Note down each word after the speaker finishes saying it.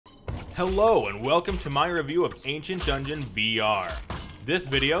Hello and welcome to my review of Ancient Dungeon VR. This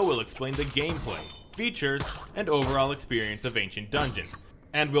video will explain the gameplay, features, and overall experience of Ancient Dungeon,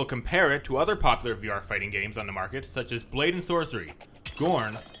 and we'll compare it to other popular VR fighting games on the market such as Blade and Sorcery,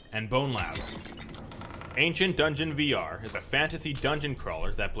 Gorn, and Bone Lab. Ancient Dungeon VR is a fantasy dungeon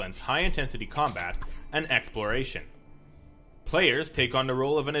crawler that blends high-intensity combat and exploration. Players take on the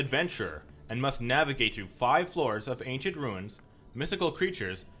role of an adventurer and must navigate through 5 floors of ancient ruins, mythical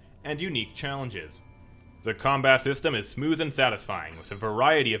creatures, and unique challenges. The combat system is smooth and satisfying, with a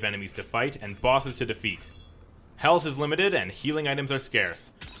variety of enemies to fight and bosses to defeat. Health is limited and healing items are scarce,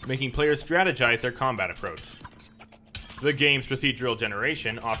 making players strategize their combat approach. The game's procedural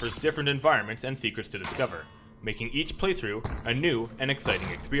generation offers different environments and secrets to discover, making each playthrough a new and exciting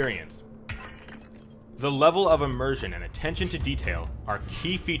experience. The level of immersion and attention to detail are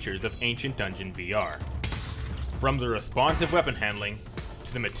key features of Ancient Dungeon VR. From the responsive weapon handling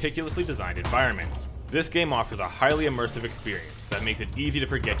to the meticulously designed environments, this game offers a highly immersive experience that makes it easy to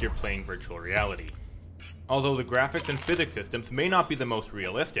forget you're playing virtual reality. Although the graphics and physics systems may not be the most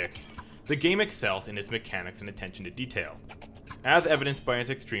realistic, the game excels in its mechanics and attention to detail, as evidenced by its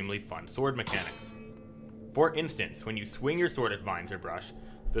extremely fun sword mechanics. For instance, when you swing your sword at vines or brush,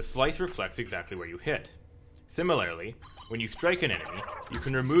 the slice reflects exactly where you hit. Similarly, when you strike an enemy, you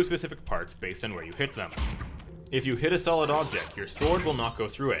can remove specific parts based on where you hit them. If you hit a solid object, your sword will not go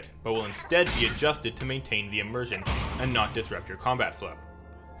through it, but will instead be adjusted to maintain the immersion and not disrupt your combat flow.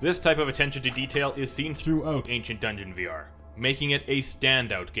 This type of attention to detail is seen throughout Ancient Dungeon VR, making it a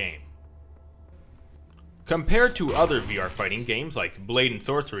standout game. Compared to other VR fighting games like Blade and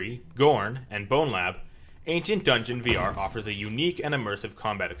Sorcery, Gorn, and Bone Lab, Ancient Dungeon VR offers a unique and immersive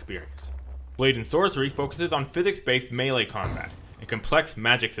combat experience. Blade and Sorcery focuses on physics-based melee combat and complex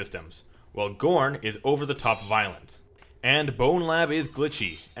magic systems, while Gorn is over-the-top violence. And Bone Lab is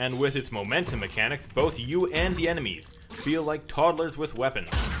glitchy, and with its momentum mechanics, both you and the enemies feel like toddlers with weapons.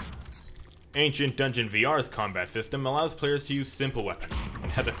 Ancient Dungeon VR's combat system allows players to use simple weapons,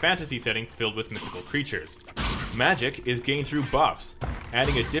 and has a fantasy setting filled with mythical creatures. Magic is gained through buffs,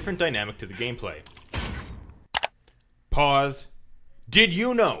 adding a different dynamic to the gameplay. Pause. Did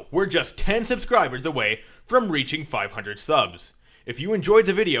you know we're just 10 subscribers away from reaching 500 subs? If you enjoyed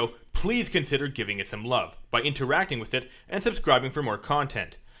the video, please consider giving it some love by interacting with it and subscribing for more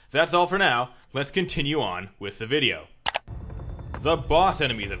content. That's all for now, let's continue on with the video. The boss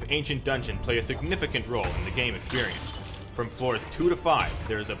enemies of Ancient Dungeon play a significant role in the game experience. From floors 2 to 5,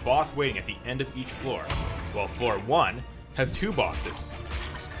 there is a boss waiting at the end of each floor, while floor 1 has 2 bosses.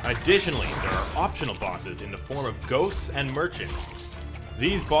 Additionally, there are optional bosses in the form of ghosts and merchants.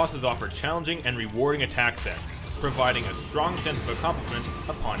 These bosses offer challenging and rewarding attack sets, providing a strong sense of accomplishment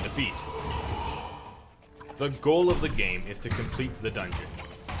upon defeat. The goal of the game is to complete the dungeon,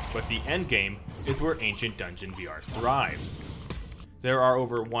 but the end game is where Ancient Dungeon VR thrives. There are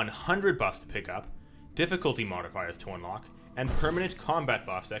over 100 buffs to pick up, difficulty modifiers to unlock, and permanent combat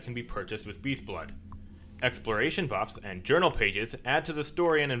buffs that can be purchased with Beast Blood. Exploration buffs and journal pages add to the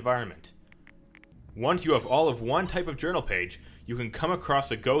story and environment. Once you have all of one type of journal page, you can come across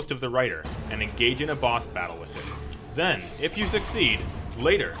the ghost of the writer and engage in a boss battle with it. Then, if you succeed,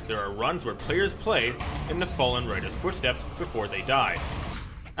 later there are runs where players play in the fallen writer's footsteps before they die.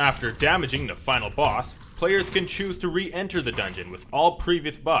 After damaging the final boss, players can choose to re-enter the dungeon with all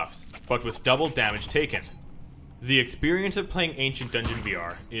previous buffs, but with double damage taken. The experience of playing Ancient Dungeon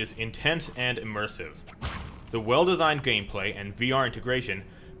VR is intense and immersive. The well-designed gameplay and VR integration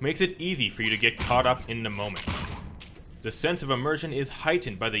makes it easy for you to get caught up in the moment. The sense of immersion is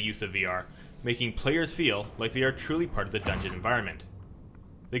heightened by the use of VR, making players feel like they are truly part of the dungeon environment.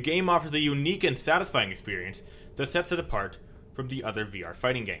 The game offers a unique and satisfying experience that sets it apart from the other VR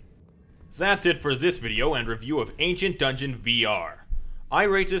fighting games. That's it for this video and review of Ancient Dungeon VR. I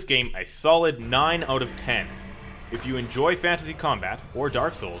rate this game a solid 9 out of 10. If you enjoy fantasy combat or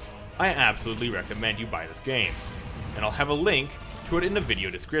Dark Souls, I absolutely recommend you buy this game, and I'll have a link to it in the video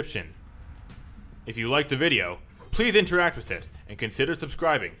description. If you liked the video, please interact with it and consider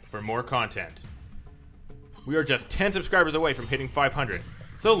subscribing for more content. We are just 10 subscribers away from hitting 500,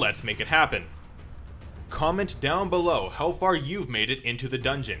 so let's make it happen. Comment down below how far you've made it into the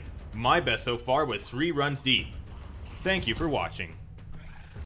dungeon. My best so far was 3 runs deep. Thank you for watching.